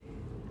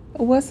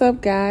What's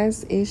up,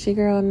 guys? It's your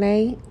girl,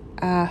 Nay.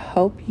 I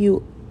hope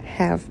you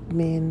have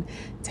been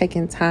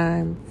taking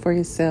time for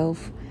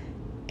yourself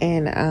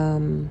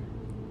and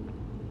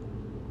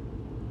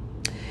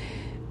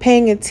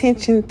paying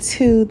attention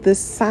to the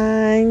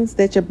signs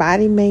that your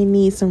body may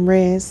need some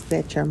rest,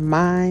 that your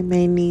mind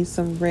may need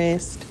some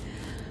rest.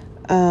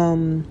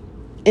 And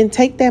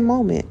take that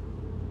moment.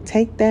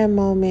 Take that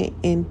moment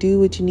and do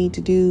what you need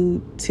to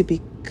do to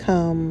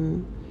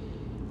become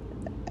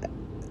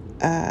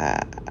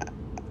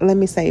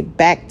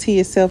back to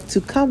yourself, to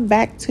come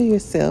back to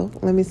yourself.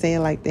 Let me say it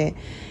like that.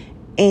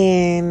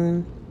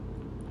 And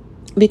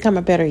become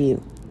a better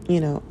you,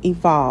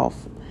 evolve.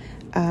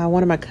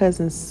 One of my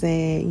cousins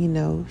said,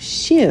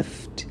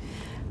 shift,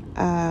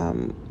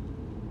 and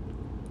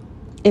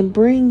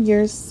bring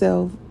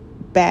yourself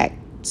back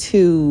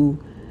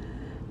to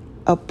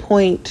a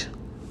point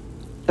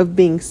of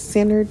being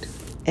centered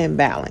and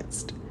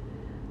balanced.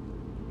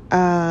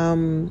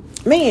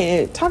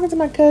 Man, talking to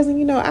my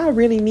cousin, I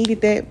really needed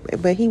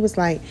that, but he was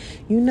like,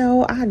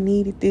 I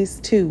needed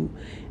this too.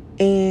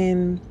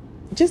 And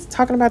just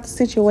talking about the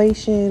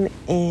situation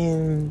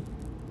and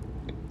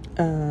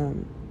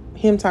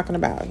him talking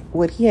about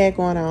what he had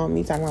going on,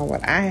 me talking about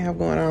what I have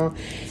going on,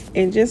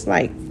 and just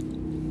like,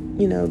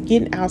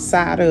 getting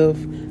outside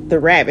of the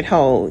rabbit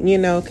hole,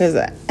 because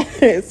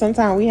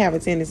sometimes we have a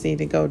tendency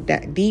to go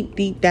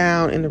deep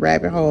down in the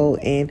rabbit hole,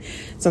 and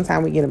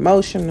sometimes we get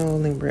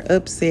emotional and we're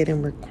upset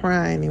and we're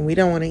crying and we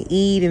don't want to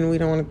eat and we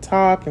don't want to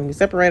talk and we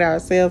separate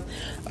ourselves.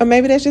 Or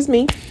maybe that's just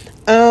me.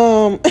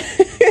 But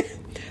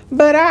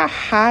I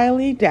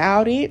highly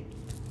doubt it.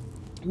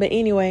 But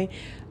anyway,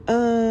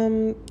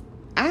 I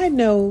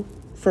know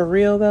for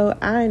real though,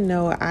 I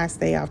know I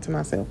stay off to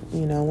myself,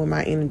 when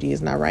my energy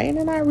is not right. And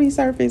then I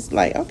resurface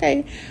like,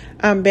 okay,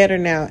 I'm better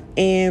now.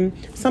 And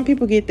some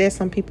people get that,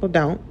 some people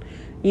don't,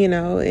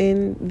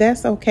 and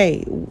that's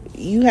okay.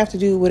 You have to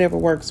do whatever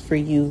works for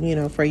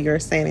you, for your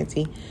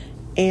sanity.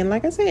 And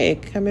like I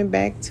said, coming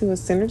back to a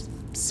centered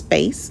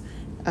space,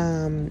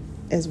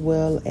 as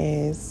well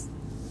as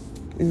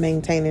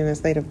maintaining a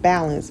state of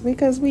balance,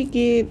 because we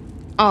get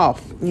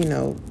off,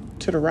 to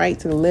the right,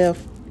 to the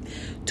left,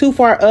 too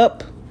far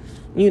up.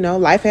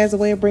 Life has a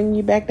way of bringing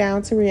you back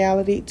down to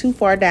reality, too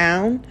far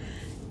down.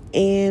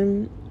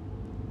 And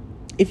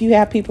if you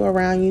have people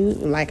around you,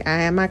 like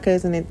I am my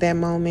cousin at that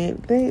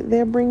moment,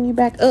 they'll bring you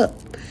back up,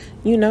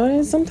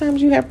 and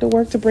sometimes you have to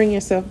work to bring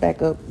yourself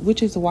back up,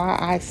 which is why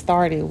I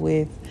started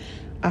with,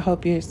 I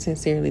hope you're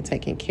sincerely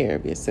taking care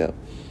of yourself.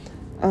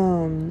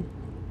 My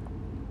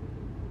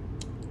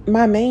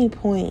main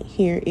point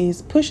here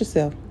is push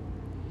yourself,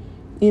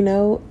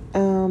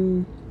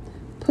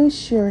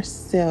 push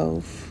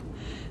yourself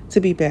to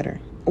be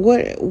better.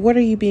 What are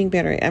you being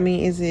better at? I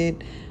mean, is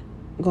it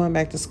going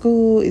back to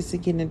school? Is it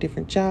getting a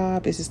different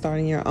job? Is it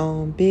starting your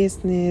own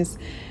business?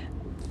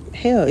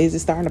 Hell, is it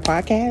starting a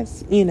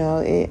podcast?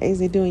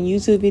 Is it doing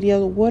YouTube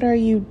videos? What are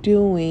you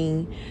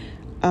doing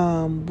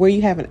where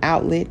you have an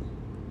outlet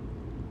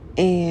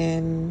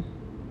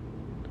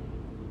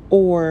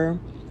or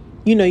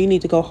you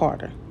need to go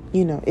harder?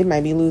 It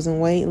might be losing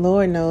weight.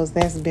 Lord knows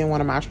that's been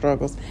one of my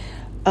struggles.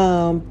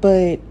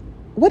 But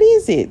what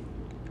is it?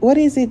 What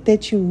is it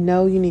that you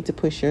need to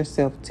push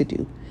yourself to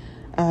do?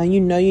 You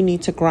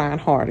need to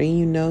grind harder.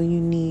 You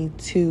need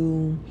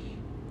to,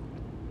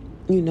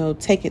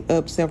 take it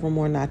up several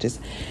more notches.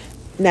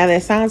 Now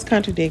that sounds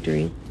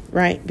contradictory,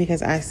 right?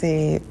 Because I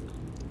said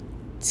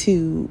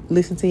to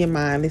listen to your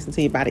mind, listen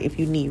to your body if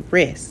you need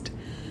rest.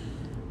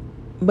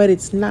 But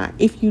it's not.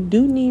 If you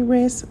do need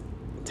rest,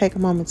 take a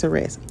moment to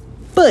rest.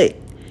 But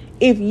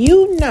if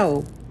you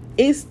know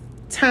it's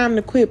time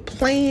to quit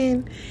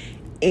playing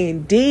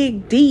and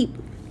dig deep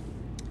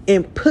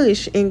and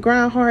push and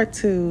grind hard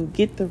to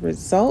get the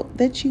result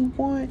that you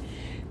want,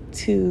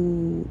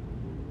 to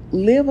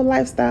live a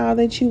lifestyle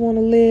that you want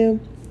to live,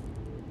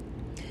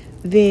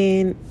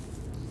 then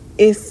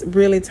it's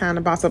really time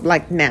to boss up.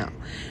 Like now,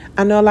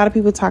 I know a lot of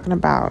people talking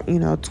about,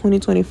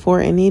 2024,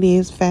 and it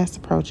is fast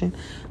approaching.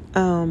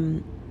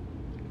 And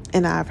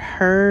I've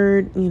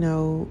heard,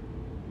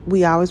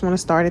 we always want to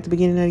start at the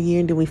beginning of the year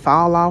and then we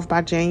fall off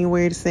by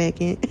January the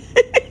 2nd.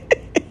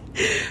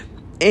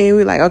 And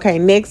we're like, okay,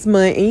 next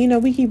month.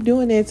 And, we keep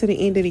doing that to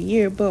the end of the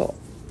year. But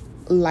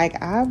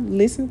like I've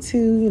listened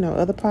to,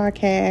 other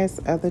podcasts,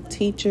 other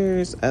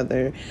teachers,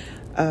 other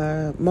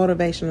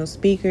motivational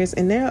speakers.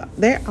 And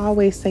they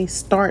always say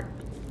start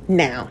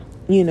now,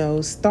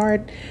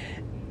 start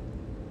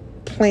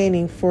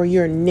planning for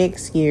your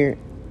next year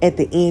at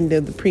the end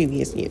of the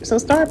previous year. So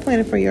start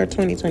planning for your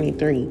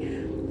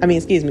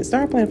 2023.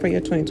 Start planning for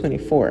your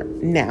 2024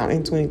 now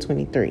in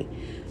 2023.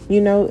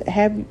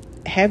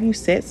 Have you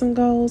set some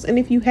goals? And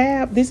if you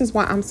have, this is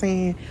why I'm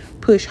saying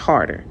push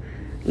harder,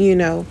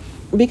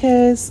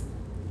 because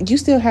you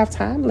still have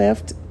time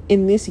left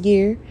in this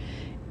year.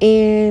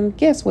 And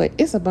guess what?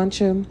 It's a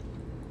bunch of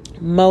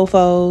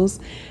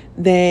mofos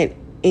that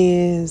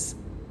is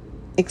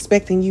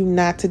expecting you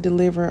not to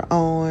deliver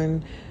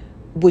on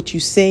what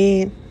you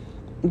said.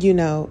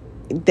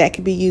 That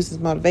could be used as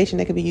motivation.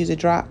 That could be used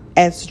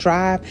as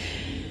drive.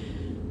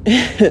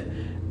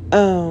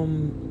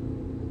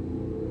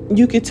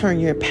 You could turn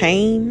your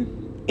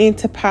pain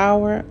into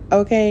power.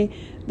 Okay.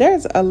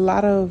 There's a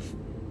lot of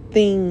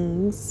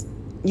things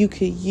you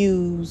could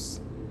use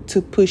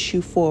to push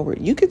you forward.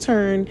 You could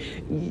turn,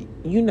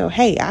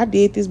 hey, I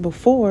did this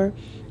before,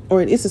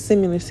 or it's a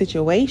similar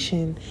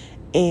situation,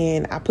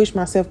 and I pushed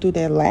myself through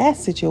that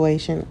last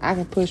situation. I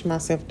can push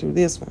myself through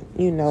this one,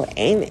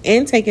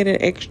 and take it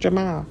an extra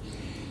mile.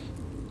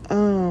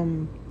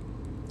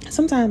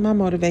 Sometimes my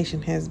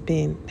motivation has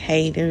been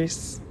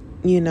haters.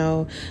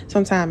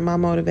 Sometimes my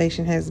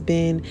motivation has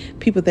been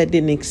people that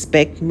didn't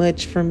expect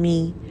much from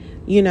me.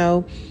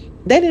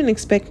 They didn't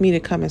expect me to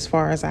come as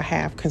far as I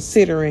have,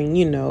 considering,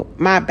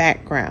 my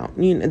background.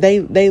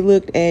 They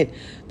looked at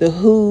the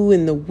who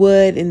and the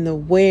what and the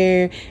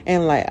where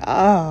and like,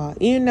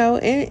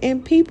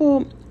 and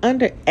people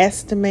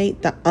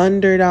underestimate the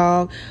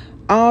underdog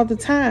all the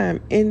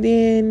time. And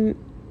then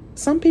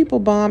some people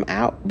bomb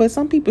out, but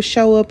some people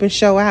show up and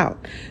show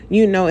out,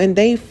 and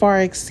they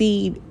far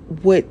exceed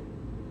what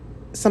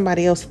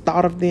somebody else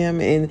thought of them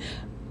and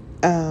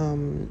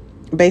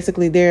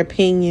basically their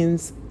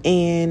opinions,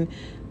 and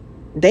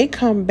they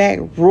come back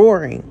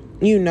roaring.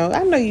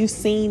 I know you've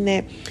seen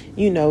that,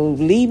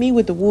 leave me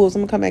with the wolves,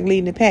 I'm gonna come back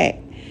leading the pack.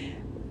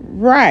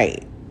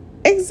 Right.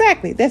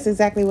 Exactly. That's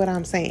exactly what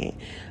I'm saying.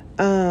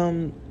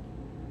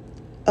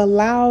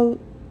 Allow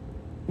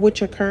what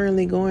you're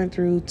currently going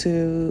through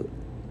to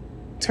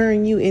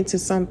turn you into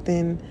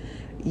something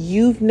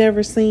you've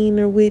never seen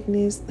or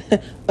witnessed,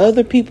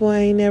 other people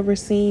ain't never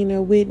seen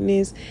or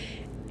witnessed,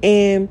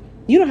 and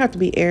you don't have to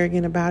be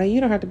arrogant about it. You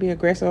don't have to be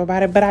aggressive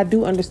about it. But I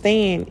do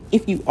understand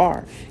if you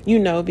are,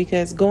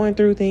 because going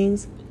through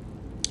things,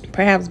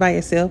 perhaps by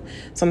yourself,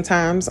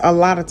 sometimes, a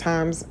lot of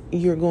times,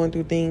 you're going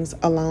through things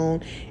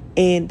alone,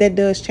 and that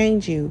does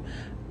change you.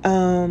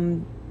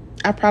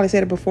 I probably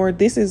said it before.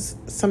 This is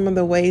some of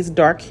the ways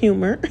dark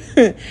humor,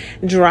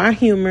 dry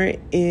humor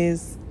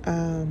is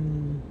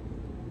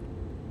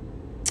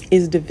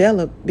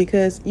developed,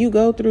 because you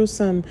go through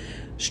some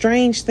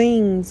strange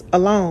things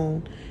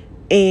alone,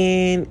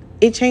 and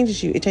it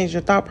changes you. It changes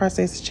your thought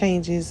process. It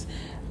changes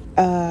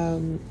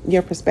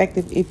your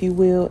perspective, if you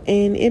will,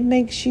 and it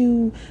makes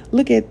you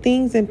look at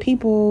things and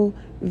people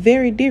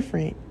very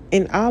different.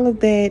 And all of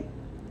that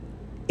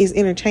is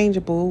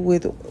interchangeable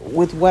with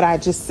what I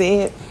just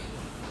said.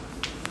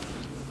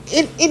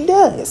 It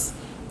does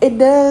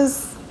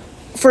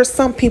for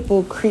some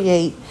people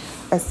create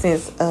a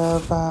sense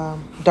of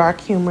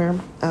dark humor.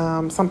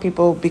 Some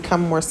people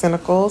become more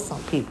cynical.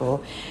 Some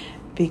people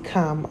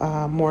become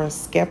more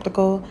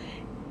skeptical.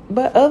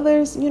 But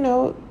others,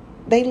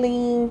 they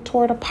lean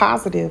toward a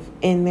positive,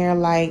 and they're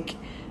like,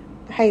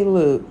 hey,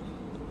 look,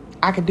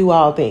 I can do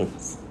all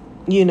things,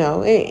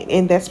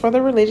 and that's for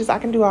the religious. I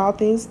can do all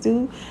things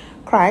through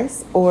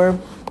Christ or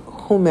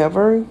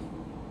whomever,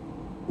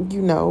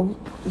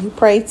 you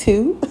pray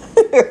to.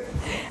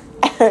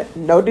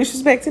 No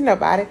disrespect to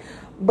nobody.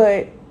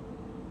 But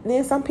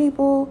then some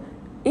people,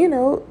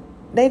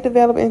 they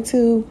develop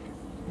into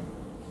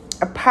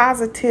a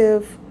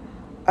positive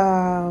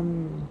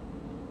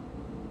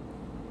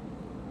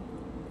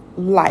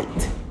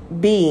light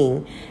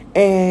being,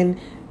 and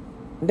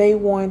they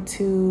want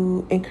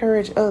to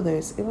encourage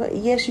others.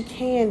 Yes, you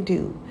can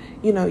do,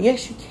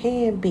 yes, you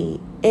can be.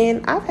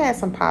 And I've had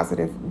some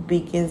positive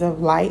beacons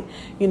of light,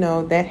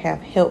 that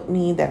have helped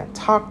me, that have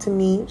talked to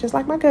me, just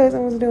like my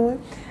cousin was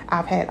doing.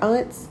 I've had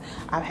aunts,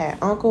 I've had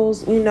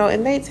uncles,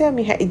 and they tell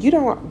me, hey, you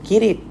don't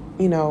get it,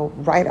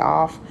 right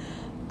off,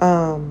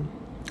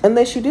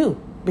 unless you do,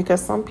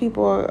 because some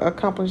people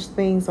accomplish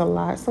things a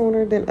lot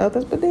sooner than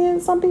others, but then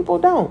some people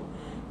don't,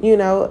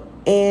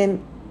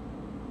 and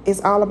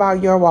it's all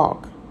about your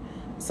walk.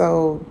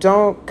 So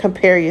don't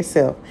compare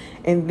yourself.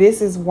 And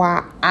this is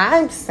why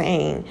I'm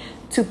saying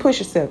to push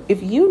yourself.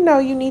 If you know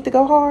you need to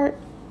go hard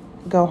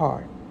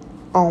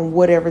on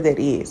whatever that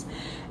is.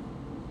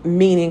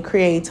 Meaning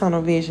create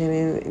tunnel vision,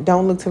 and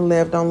don't look to the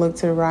left, don't look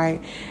to the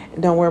right.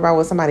 Don't worry about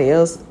what somebody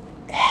else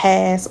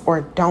has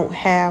or don't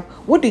have.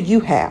 What do you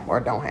have or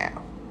don't have?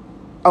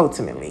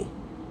 Ultimately.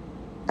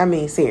 I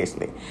mean,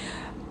 seriously.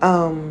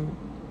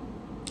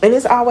 And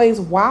it's always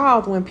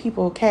wild when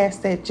people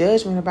cast that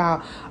judgment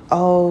about,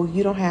 oh,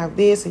 you don't have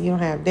this and you don't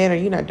have that, or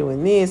you're not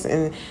doing this.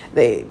 And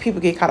people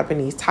get caught up in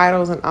these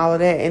titles and all of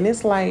that. And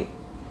it's like,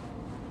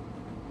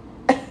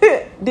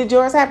 did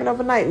yours happen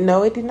overnight?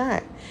 No, it did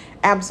not.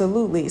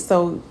 Absolutely.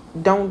 So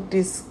don't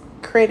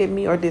discredit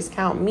me or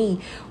discount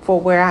me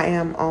for where I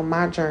am on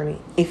my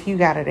journey if you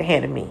got it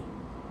ahead of me.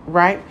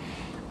 Right?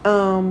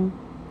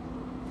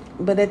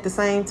 But at the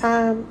same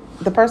time,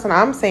 the person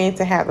I'm saying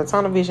to have the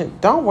tunnel vision,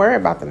 don't worry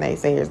about the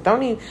naysayers.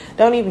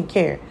 Don't even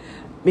care.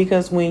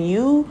 Because when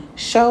you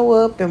show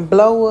up and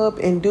blow up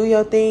and do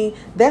your thing,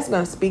 that's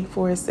going to speak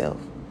for itself.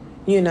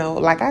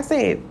 Like I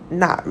said,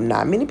 not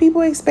many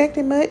people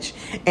expected much,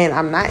 and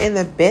I'm not in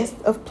the best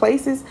of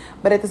places,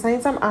 but at the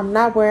same time, I'm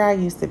not where I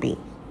used to be.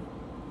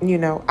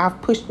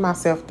 I've pushed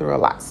myself through a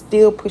lot,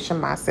 still pushing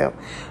myself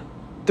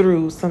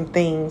through some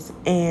things,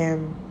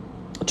 and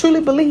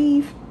truly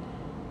believe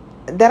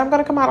that I'm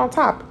going to come out on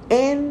top.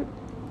 And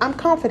I'm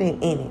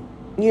confident in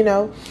it, you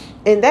know.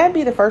 And that'd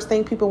be the first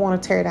thing people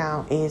want to tear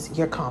down is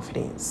your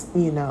confidence,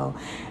 you know.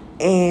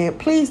 And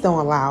please don't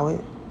allow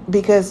it,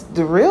 because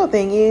the real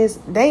thing is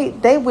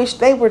they wish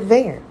they were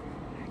there.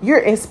 You're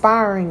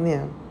inspiring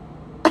them.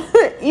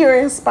 You're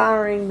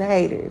inspiring the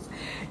haters.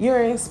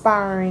 You're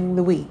inspiring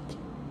the weak.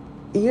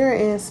 You're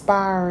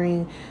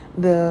inspiring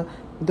the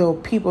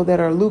people that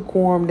are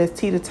lukewarm, that's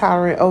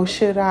teeter-tottering, oh,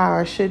 should I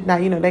or should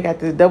not? You know, they got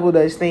this double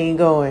dutch thing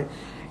going.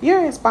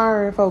 You're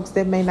inspiring folks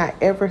that may not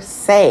ever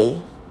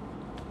say,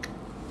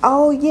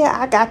 oh, yeah,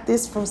 I got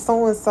this from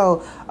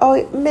so-and-so.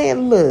 Oh,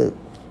 man, look.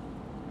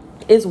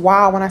 It's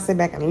wild when I sit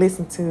back and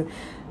listen to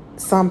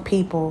some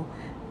people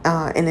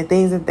and the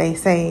things that they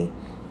say.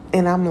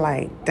 And I'm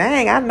like,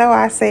 dang, I know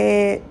I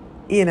said,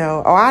 you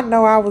know, or I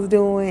know I was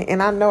doing,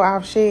 and I know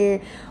I've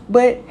shared.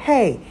 But,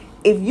 hey,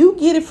 if you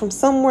get it from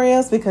somewhere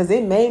else because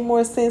it made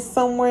more sense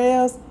somewhere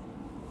else,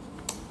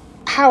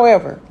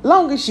 however,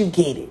 long as you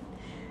get it,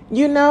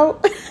 you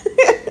know,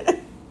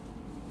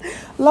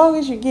 long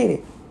as you get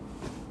it.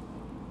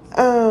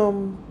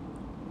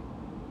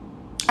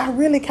 I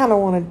really kind of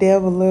want to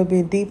delve a little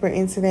bit deeper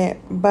into that,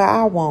 but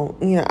I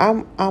won't. You know,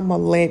 I'm gonna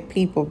let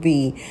people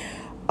be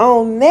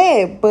on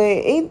that.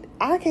 But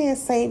I can't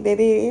say that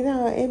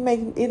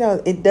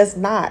it does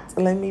not.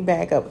 Let me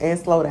back up and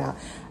slow down.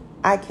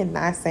 I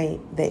cannot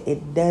say that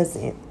it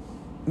doesn't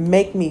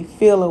make me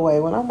feel a way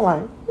when I'm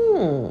like,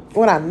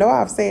 when I know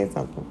I've said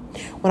something,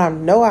 when I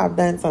know I've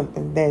done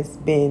something that's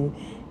been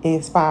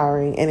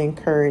inspiring and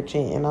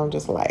encouraging, and I'm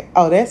just like,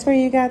 oh, that's where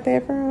you got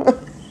that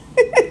from.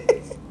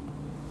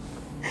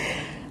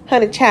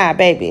 Honey, child,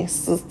 baby,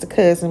 sister,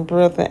 cousin,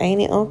 brother, ain't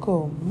it,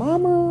 uncle,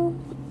 mama?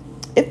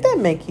 If that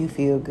make you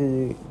feel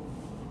good,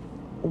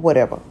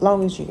 whatever.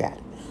 Long as you got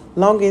it.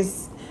 Long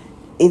as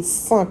it's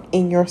sunk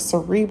in your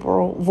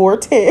cerebral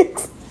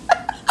vortex.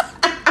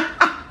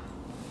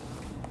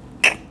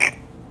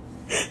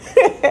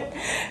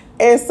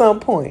 At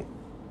some point.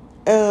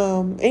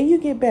 And you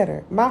get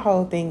better. My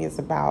whole thing is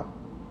about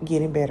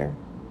getting better.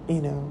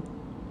 You know.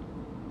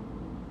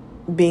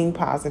 Being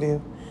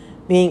positive.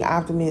 Being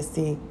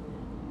optimistic.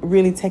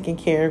 Really taking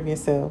care of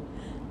yourself.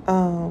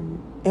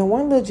 And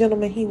one little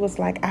gentleman, he was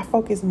like, I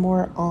focus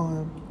more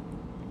on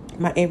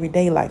my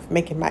everyday life,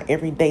 making my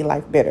everyday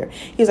life better.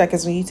 He was like,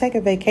 because when you take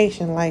a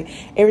vacation, like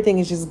everything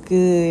is just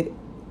good,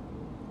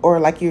 or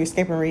like you're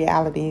escaping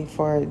reality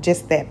for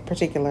just that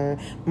particular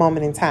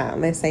moment in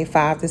time. Let's say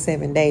 5 to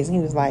 7 days. And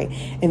he was like,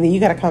 and then you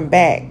got to come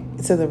back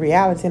to the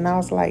reality. And I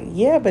was like,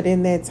 yeah, but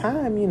in that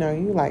time, you know,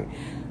 you like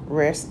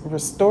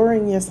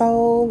restoring your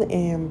soul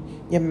and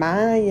your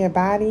mind, your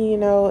body, you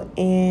know,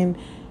 and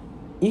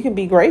you can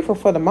be grateful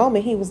for the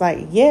moment. He was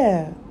like,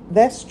 yeah,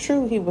 that's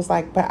true. He was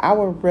like, but I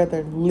would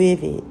rather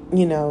live it,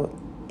 you know,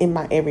 in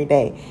my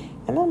everyday.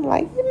 And I'm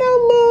like, you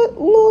know,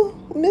 little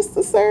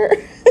Mr. Sir,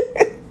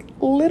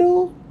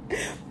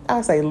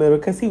 I say little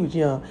because he was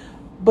young,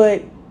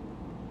 but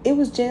it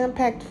was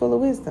jam-packed full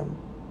of wisdom.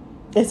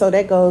 And so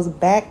that goes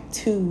back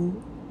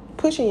to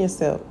pushing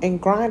yourself and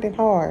grinding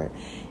hard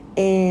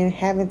and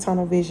having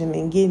tunnel vision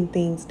and getting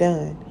things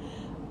done.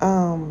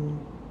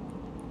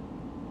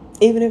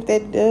 Even if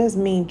that does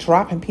mean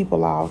dropping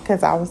people off,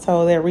 because I was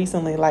told that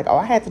recently, like, oh,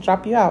 I had to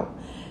drop you out.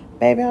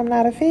 Baby, I'm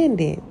not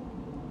offended.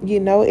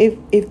 You know,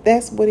 if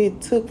that's what it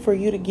took for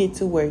you to get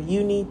to where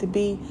you need to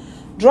be,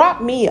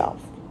 drop me off.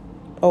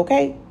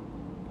 Okay?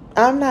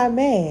 I'm not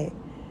mad.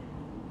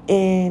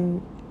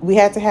 And we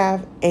had to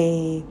have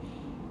a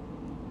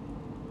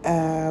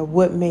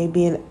what may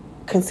be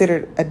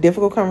considered a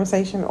difficult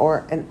conversation or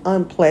an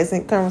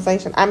unpleasant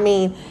conversation. I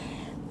mean,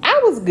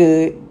 I was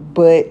good,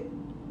 but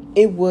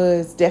it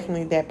was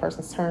definitely that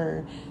person's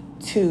turn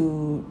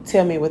to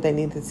tell me what they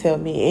needed to tell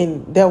me.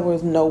 And there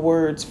was no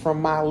words from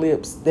my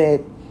lips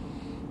that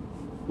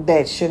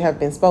should have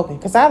been spoken,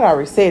 because I'd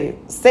already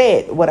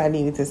said what I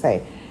needed to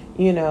say,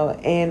 you know,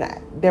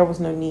 and there was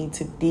no need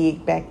to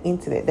dig back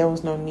into that. There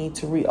was no need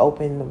to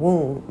reopen the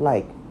wound.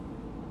 Like,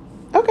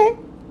 okay,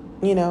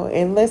 you know,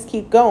 and let's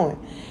keep going.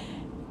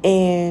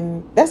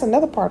 And that's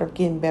another part of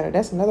getting better.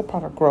 That's another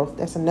part of growth.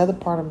 That's another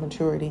part of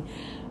maturity.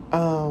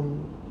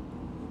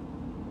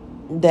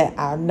 That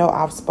I know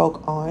I've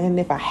spoke on. And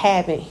if I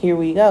haven't, here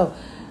we go.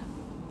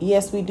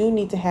 Yes, we do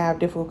need to have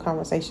difficult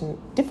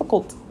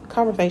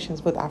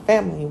conversations with our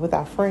family, with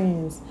our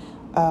friends,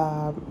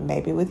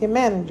 maybe with your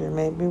manager,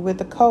 maybe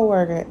with a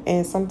coworker.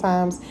 And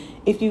sometimes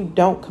if you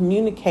don't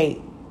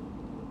communicate,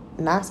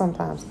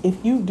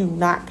 if you do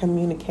not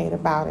communicate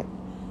about it,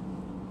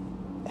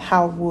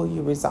 how will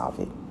you resolve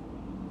it?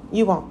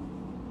 You won't,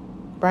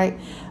 right?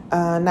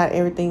 Not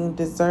everything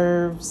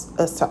deserves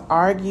us to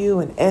argue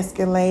and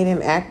escalate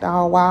and act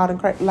all wild and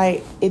crazy.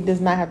 Like, it does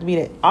not have to be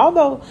that.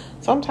 Although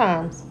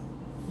sometimes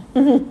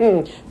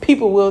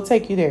people will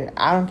take you there.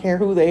 I don't care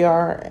who they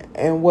are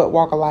and what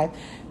walk of life.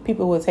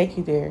 People will take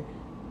you there.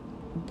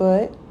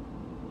 But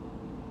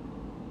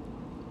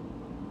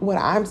what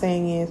I'm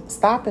saying is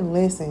stop and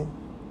listen.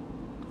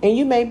 And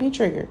you may be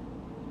triggered.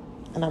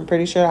 And I'm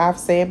pretty sure I've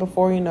said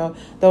before,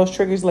 those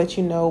triggers let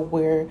you know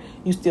where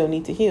you still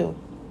need to heal.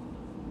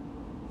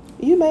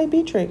 You may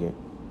be triggered.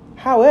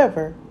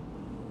 However,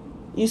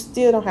 you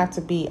still don't have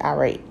to be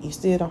irate. You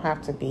still don't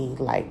have to be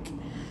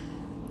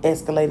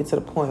escalated to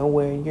the point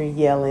where you're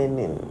yelling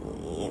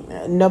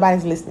and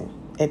nobody's listening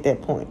at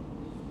that point.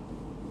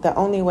 The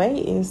only way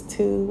is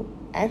to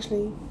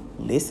actually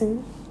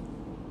listen,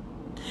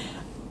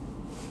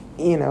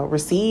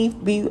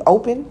 receive, be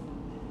open,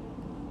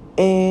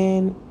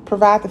 and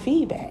provide the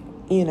feedback,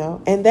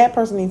 and that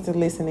person needs to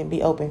listen and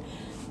be open.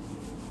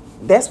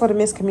 That's where the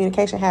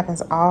miscommunication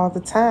happens all the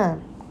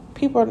time.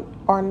 People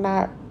are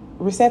not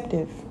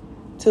receptive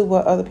to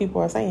what other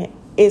people are saying.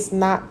 It's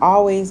not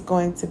always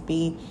going to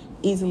be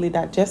easily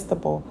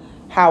digestible.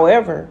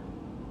 However,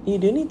 you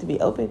do need to be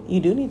open. You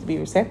do need to be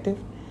receptive.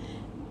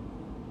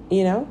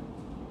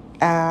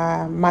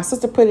 My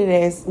sister put it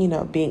as,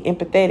 being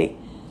empathetic.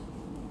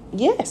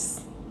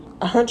 Yes,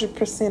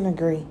 100%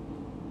 agree.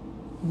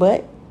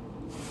 But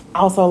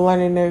also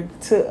learning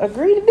to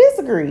agree to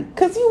disagree.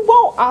 Because you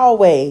won't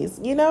always,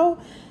 Even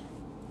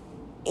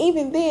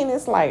then,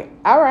 it's like,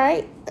 all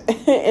right,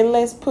 and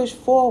let's push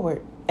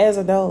forward as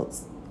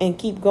adults and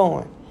keep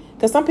going.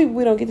 Because some people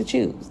we don't get to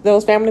choose.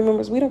 Those family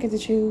members, we don't get to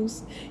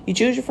choose. You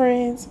choose your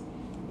friends.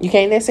 You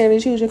can't necessarily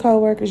choose your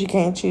coworkers. You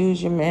can't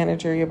choose your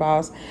manager, your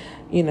boss,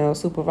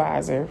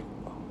 supervisor,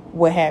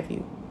 what have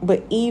you.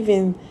 But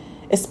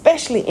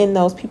especially in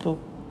those people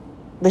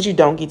that you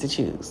don't get to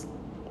choose,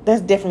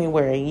 that's definitely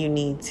where you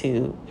need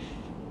to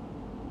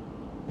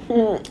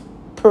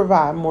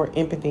provide more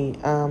empathy,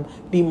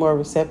 be more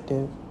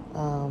receptive,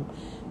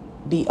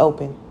 be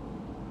open.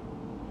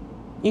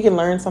 You can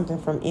learn something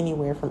from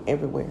anywhere, from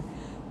everywhere.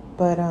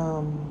 But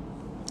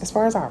as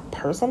far as our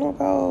personal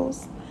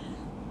goals,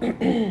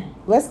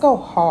 let's go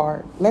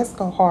hard. Let's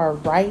go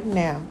hard right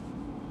now.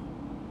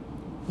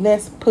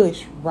 Let's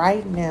push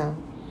right now.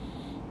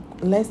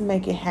 Let's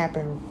make it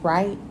happen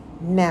right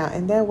now.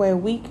 And that way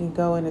we can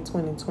go into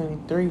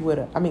 2023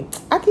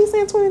 I keep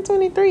saying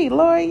 2023.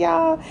 Lord,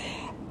 y'all,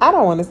 I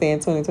don't want to say in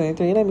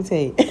 2023. Let me tell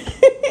you.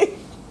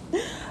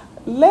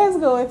 Let's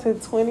go into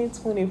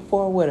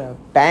 2024 with a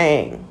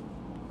bang.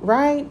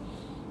 Right?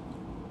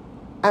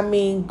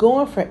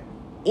 Going for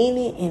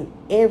any and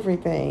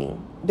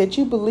everything that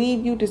you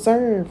believe you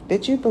deserve,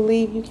 that you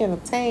believe you can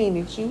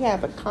obtain, that you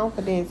have the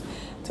confidence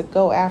to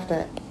go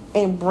after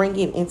and bring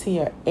it into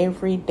your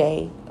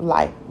everyday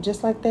life.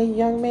 Just like that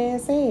young man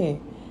said,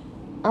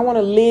 I want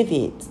to live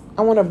it.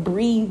 I want to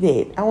breathe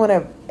it. I want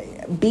to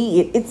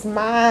be it. It's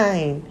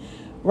mine.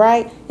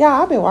 Right?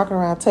 Yeah, I've been walking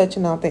around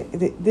touching on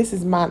things. This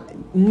is my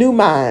new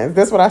minds.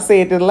 That's what I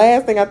said. The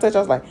last thing I touched, I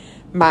was like,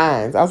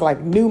 minds. I was like,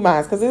 new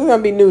minds. Because it's going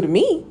to be new to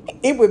me.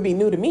 It would be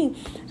new to me.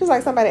 Just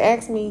like somebody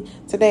asked me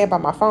today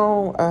about my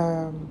phone,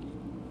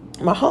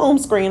 my home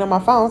screen on my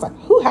phone. I was like,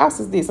 whose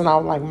house is this? And I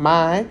was like,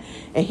 mine.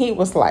 And he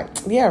was like,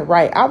 yeah,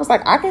 right. I was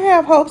like, I can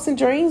have hopes and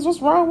dreams.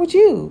 What's wrong with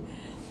you?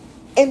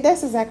 And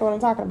that's exactly what I'm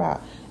talking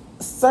about.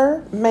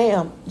 Sir,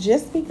 ma'am,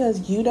 just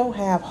because you don't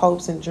have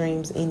hopes and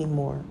dreams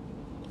anymore,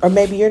 or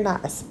maybe you're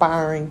not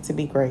aspiring to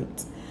be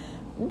great,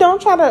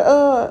 don't try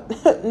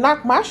to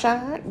knock my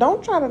shine.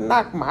 Don't try to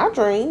knock my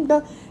dream.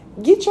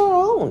 Get your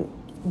own.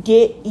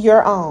 Get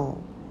your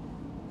own.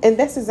 And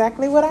that's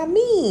exactly what I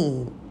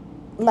mean.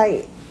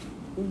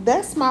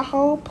 That's my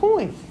whole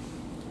point.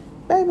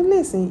 Baby,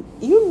 listen,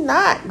 you're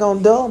not going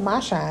to dull my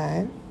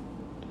shine.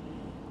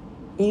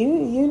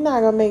 You're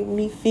not going to make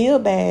me feel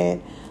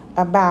bad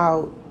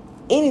about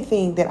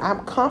anything that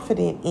I'm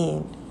confident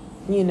in,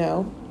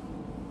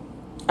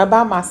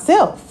 about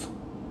myself.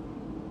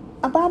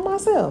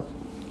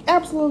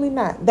 Absolutely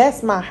not.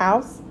 That's my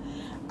house.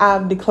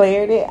 I've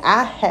declared it.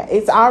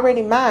 It's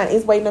already mine.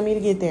 It's waiting on me to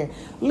get there.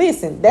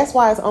 Listen, that's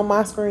why it's on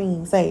my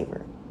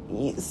screensaver.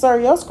 Sir,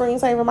 your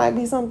screensaver might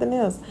be something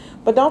else.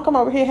 But don't come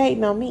over here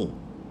hating on me.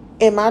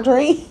 In my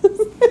dreams.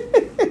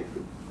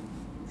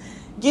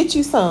 Get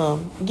you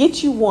some.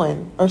 Get you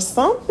one. Or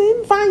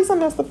something. Find you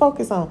something else to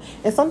focus on.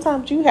 And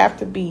sometimes you have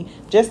to be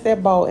just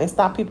that bold and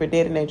stop people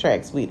dead in their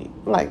tracks with it.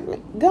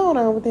 Go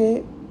on with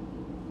it.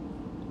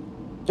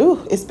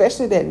 Ooh,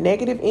 especially that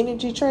negative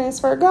energy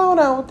transfer. Go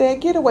on with that.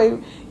 Get away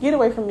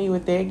from me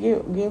with that.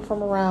 Get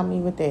from around me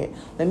with that.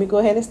 Let me go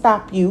ahead and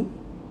stop you.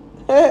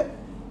 And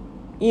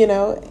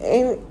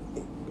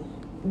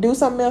do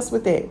something else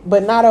with that.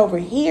 But not over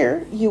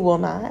here. You will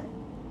not.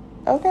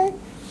 Okay?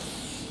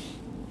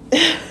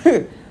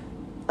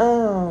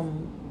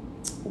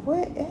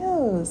 What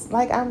else?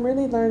 I'm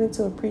really learning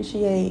to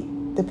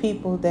appreciate the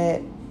people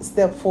that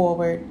step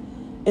forward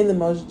in the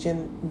most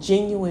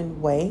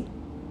genuine way.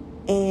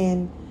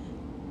 And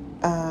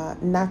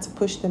not to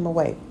push them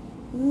away.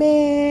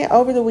 Man,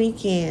 over the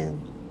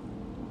weekend,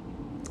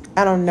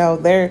 I don't know.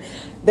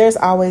 There's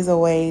always a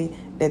way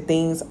that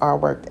things are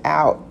worked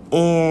out,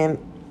 and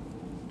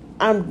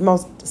I'm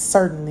most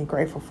certainly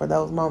grateful for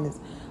those moments.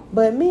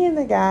 But me and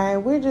the guy,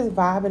 we're just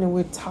vibing and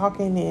we're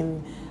talking,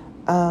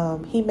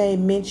 and he made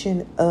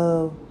mention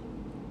of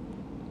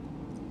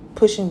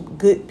pushing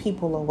good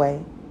people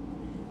away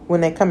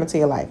when they come into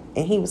your life.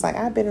 And he was like,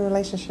 I've been in a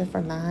relationship for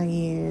 9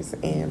 years,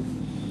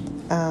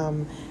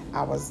 and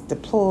I was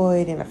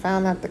deployed, and I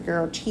found out the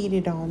girl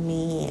cheated on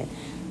me,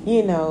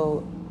 and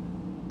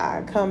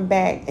I come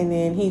back, and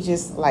then he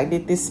just like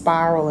did this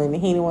spiral, and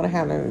he didn't want to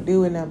have nothing to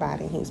do with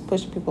nobody. He was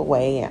pushing people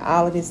away and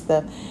all of this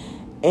stuff,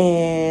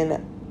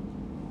 and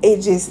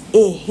it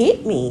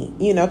hit me,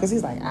 because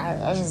he's like,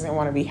 I just didn't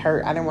want to be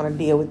hurt. I didn't want to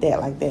deal with that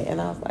like that.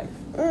 And I was like,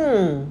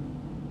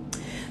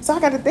 So I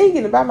got to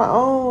thinking about my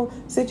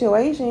own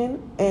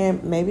situation,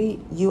 and maybe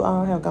you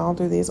all have gone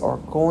through this or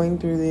going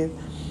through this,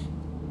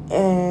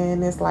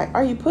 and it's like,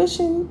 are you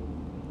pushing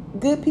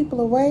good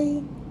people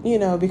away,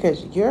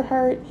 because you're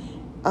hurt?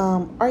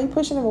 Are you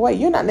pushing them away?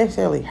 You're not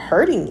necessarily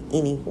hurting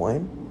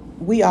anyone.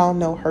 We all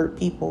know hurt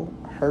people,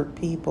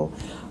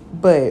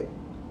 but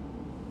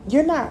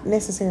you're not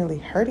necessarily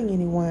hurting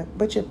anyone,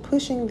 but you're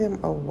pushing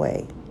them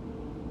away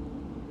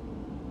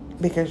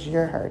because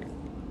you're hurting.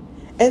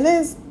 And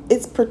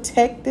it's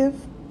protective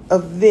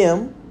of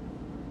them,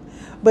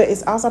 but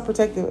it's also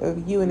protective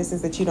of you in the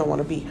sense that you don't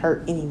want to be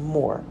hurt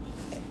anymore.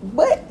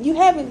 But you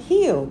haven't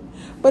healed.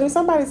 But if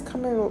somebody's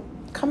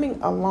coming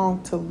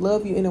along to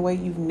love you in a way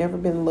you've never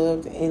been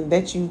loved and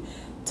that you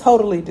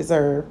totally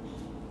deserve,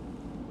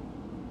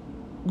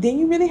 then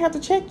you really have to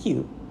check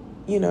you.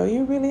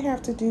 You really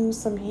have to do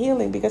some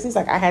healing, because he's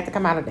like, I had to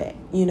come out of that.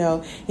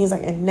 He's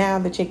like, and now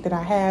the chick that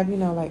I have,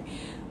 like,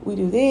 we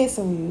do this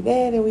and we do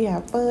that and we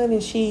have fun,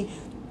 and she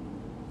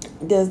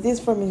does this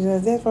for me, she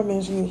does that for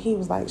me. And he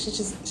was like,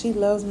 she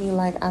loves me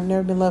like I've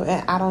never been loved,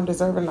 and I don't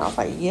deserve it. And I was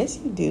like, yes,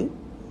 you do.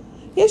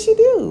 Yes, you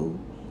do.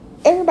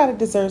 Everybody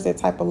deserves that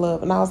type of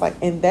love. And I was like,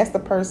 and that's the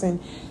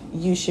person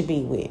you should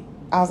be with.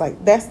 I was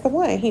like, that's the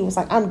one. He was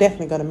like, I'm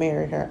definitely going to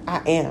marry her.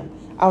 I am.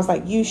 I was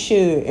like, you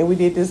should. And we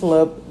did this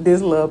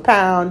little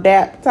pound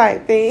dap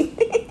type thing.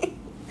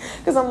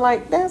 Because I'm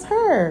like, that's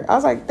her. I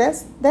was like,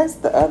 that's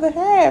the other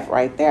half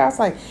right there. I was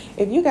like,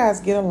 if you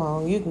guys get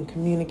along, you can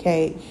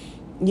communicate,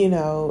 she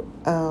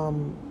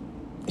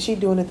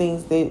doing the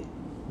things that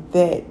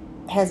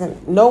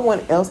no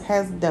one else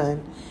has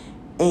done.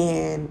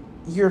 And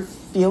you're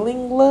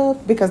feeling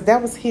love, because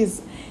that was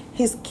his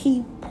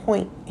key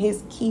point.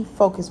 His key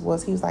focus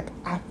was, he was like,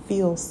 I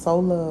feel so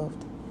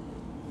loved.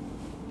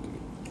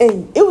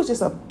 And it was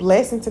just a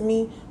blessing to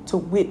me to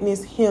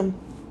witness him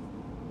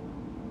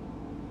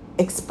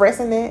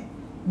expressing that,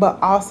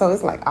 but also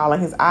it's like all in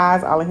his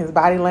eyes, all in his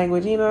body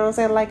language, you know what I'm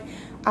saying? Like,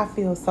 I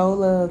feel so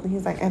loved. And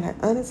he's like, and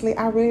honestly,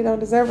 I really don't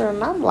deserve it.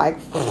 And I'm like,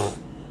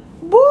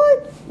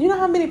 boy, you know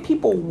how many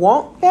people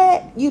want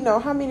that?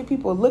 How many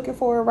people are looking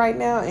for it right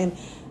now, and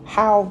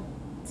how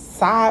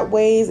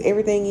sideways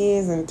everything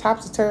is, and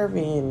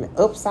topsy-turvy and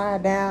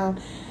upside down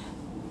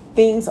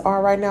things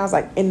are right now. It's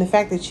like, and the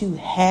fact that you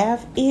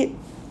have it,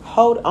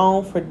 hold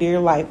on for dear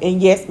life.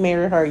 And yes,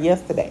 marry her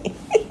yesterday.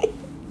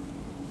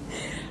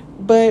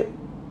 But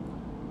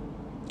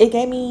it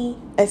gave me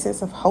a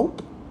sense of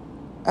hope,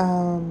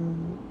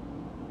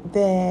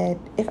 that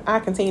if I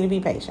continue to be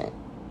patient,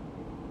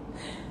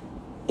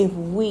 if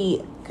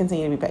we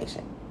continue to be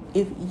patient,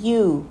 if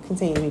you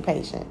continue to be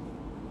patient,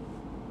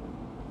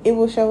 it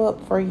will show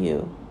up for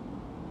you.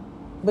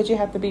 But you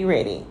have to be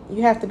ready.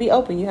 You have to be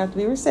open. You have to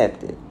be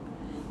receptive.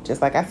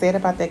 Just like I said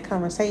about that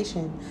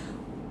conversation,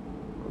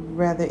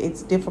 whether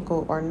it's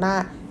difficult or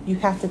not, you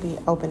have to be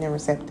open and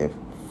receptive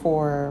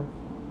for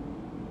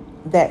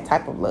that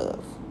type of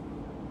love.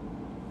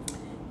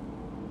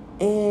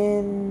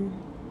 And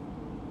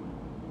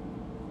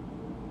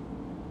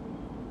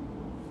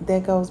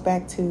that goes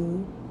back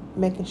to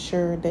making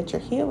sure that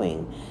you're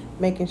healing,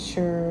 making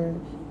sure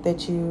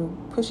that you're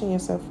pushing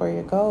yourself for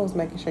your goals,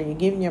 making sure you're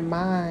giving your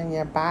mind,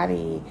 your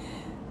body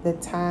the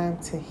time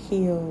to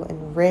heal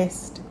and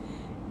rest,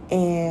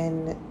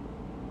 and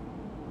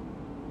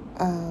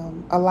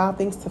allow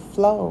things to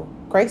flow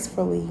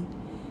gracefully.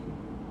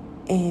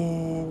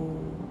 And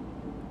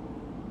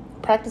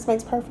practice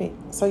makes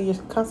perfect. So you're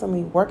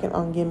constantly working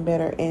on getting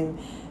better, and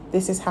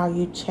this is how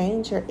you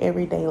change your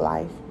everyday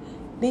life.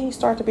 Then you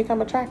start to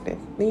become attractive.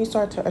 Then you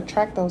start to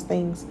attract those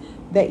things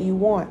that you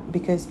want,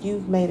 because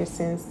you've made a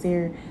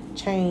sincere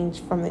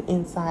change from the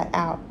inside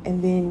out,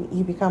 and then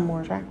you become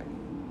more attractive.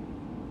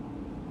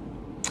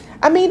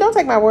 I mean, don't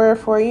take my word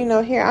for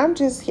it. Here I'm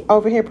just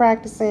over here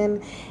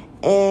practicing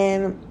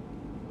and,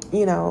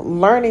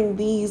 learning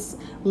these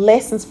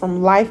lessons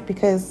from life,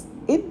 because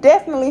it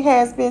definitely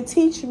has been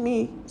teaching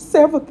me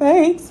several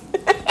things.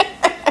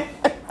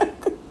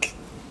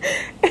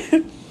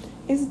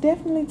 It's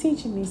definitely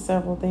teaching me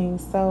several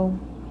things. So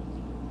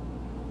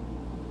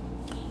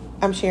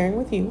I'm sharing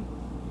with you.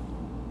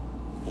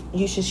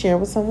 You should share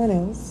with someone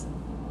else.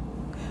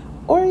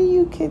 Or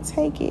you could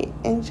take it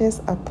and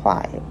just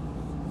apply it.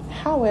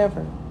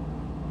 However,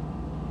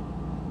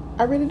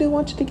 I really do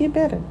want you to get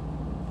better.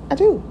 I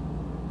do.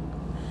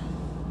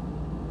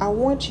 I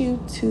want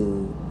you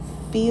to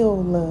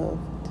feel loved.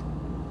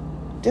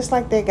 Just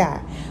like that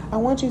guy. I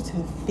want you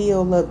to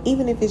feel love,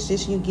 even if it's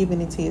just you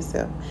giving it to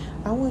yourself.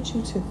 I want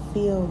you to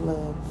feel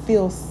love.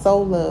 Feel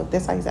so loved.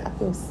 That's how you say, I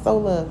feel so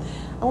loved.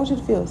 I want you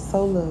to feel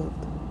so loved.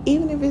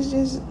 Even if it's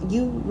just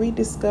you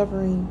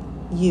rediscovering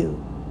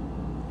you.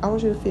 I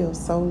want you to feel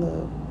so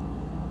loved.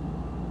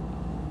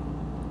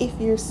 If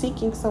you're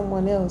seeking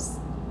someone else,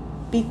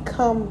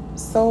 become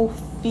so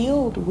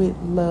filled with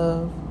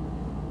love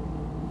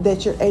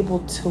that you're able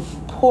to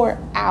pour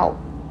out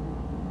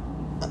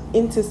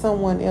into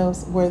someone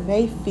else where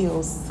they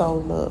feel so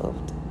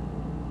loved.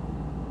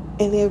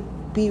 And it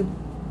be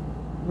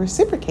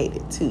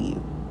reciprocated to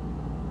you.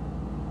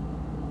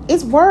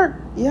 It's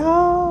work,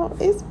 y'all.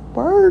 It's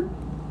work.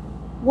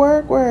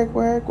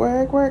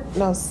 Work.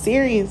 No,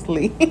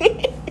 seriously.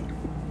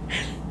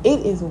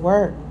 It is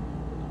work.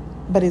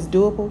 But it's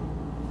doable.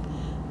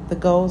 The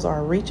goals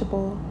are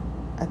reachable,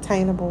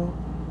 attainable,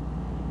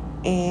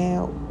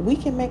 and we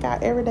can make our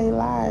everyday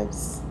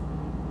lives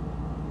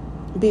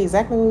be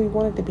exactly what we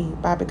want it to be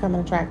by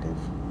becoming attractive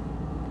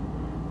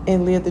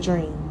and live the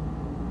dream.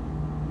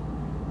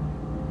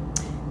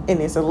 And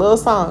it's a little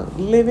song,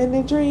 living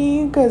the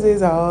dream, because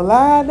it's all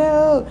I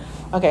know.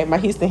 Okay, my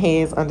Houston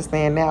heads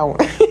understand that one.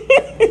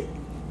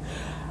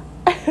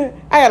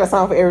 I got a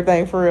song for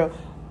everything, for real.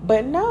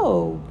 But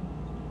no,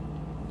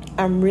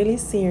 I'm really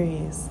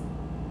serious.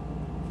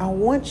 I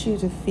want you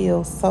to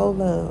feel so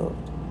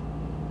loved.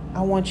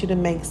 I want you to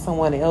make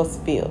someone else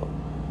feel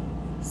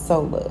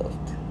so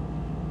loved.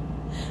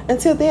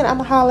 Until then, I'm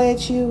going to holler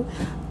at you.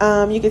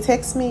 You can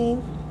text me.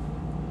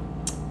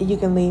 You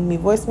can leave me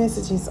voice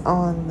messages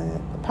on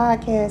the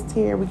podcast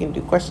here. We can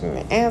do question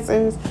and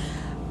answers.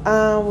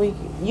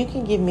 You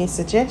can give me a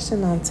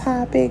suggestion on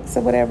topics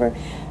or whatever.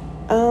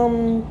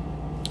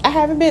 I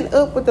haven't been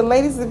up with the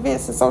latest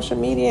events in social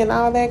media and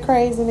all that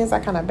craziness. I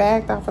kind of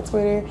backed off of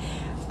Twitter.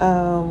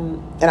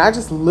 And I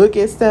just look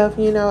at stuff,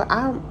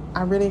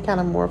 I really kind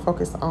of more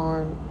focus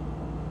on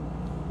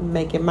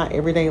making my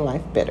everyday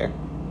life better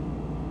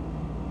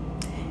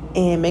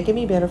and making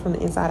me better from the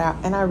inside out.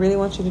 And I really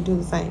want you to do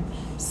the same.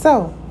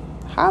 So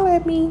holla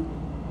at me.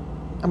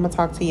 I'm going to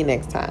talk to you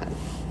next time.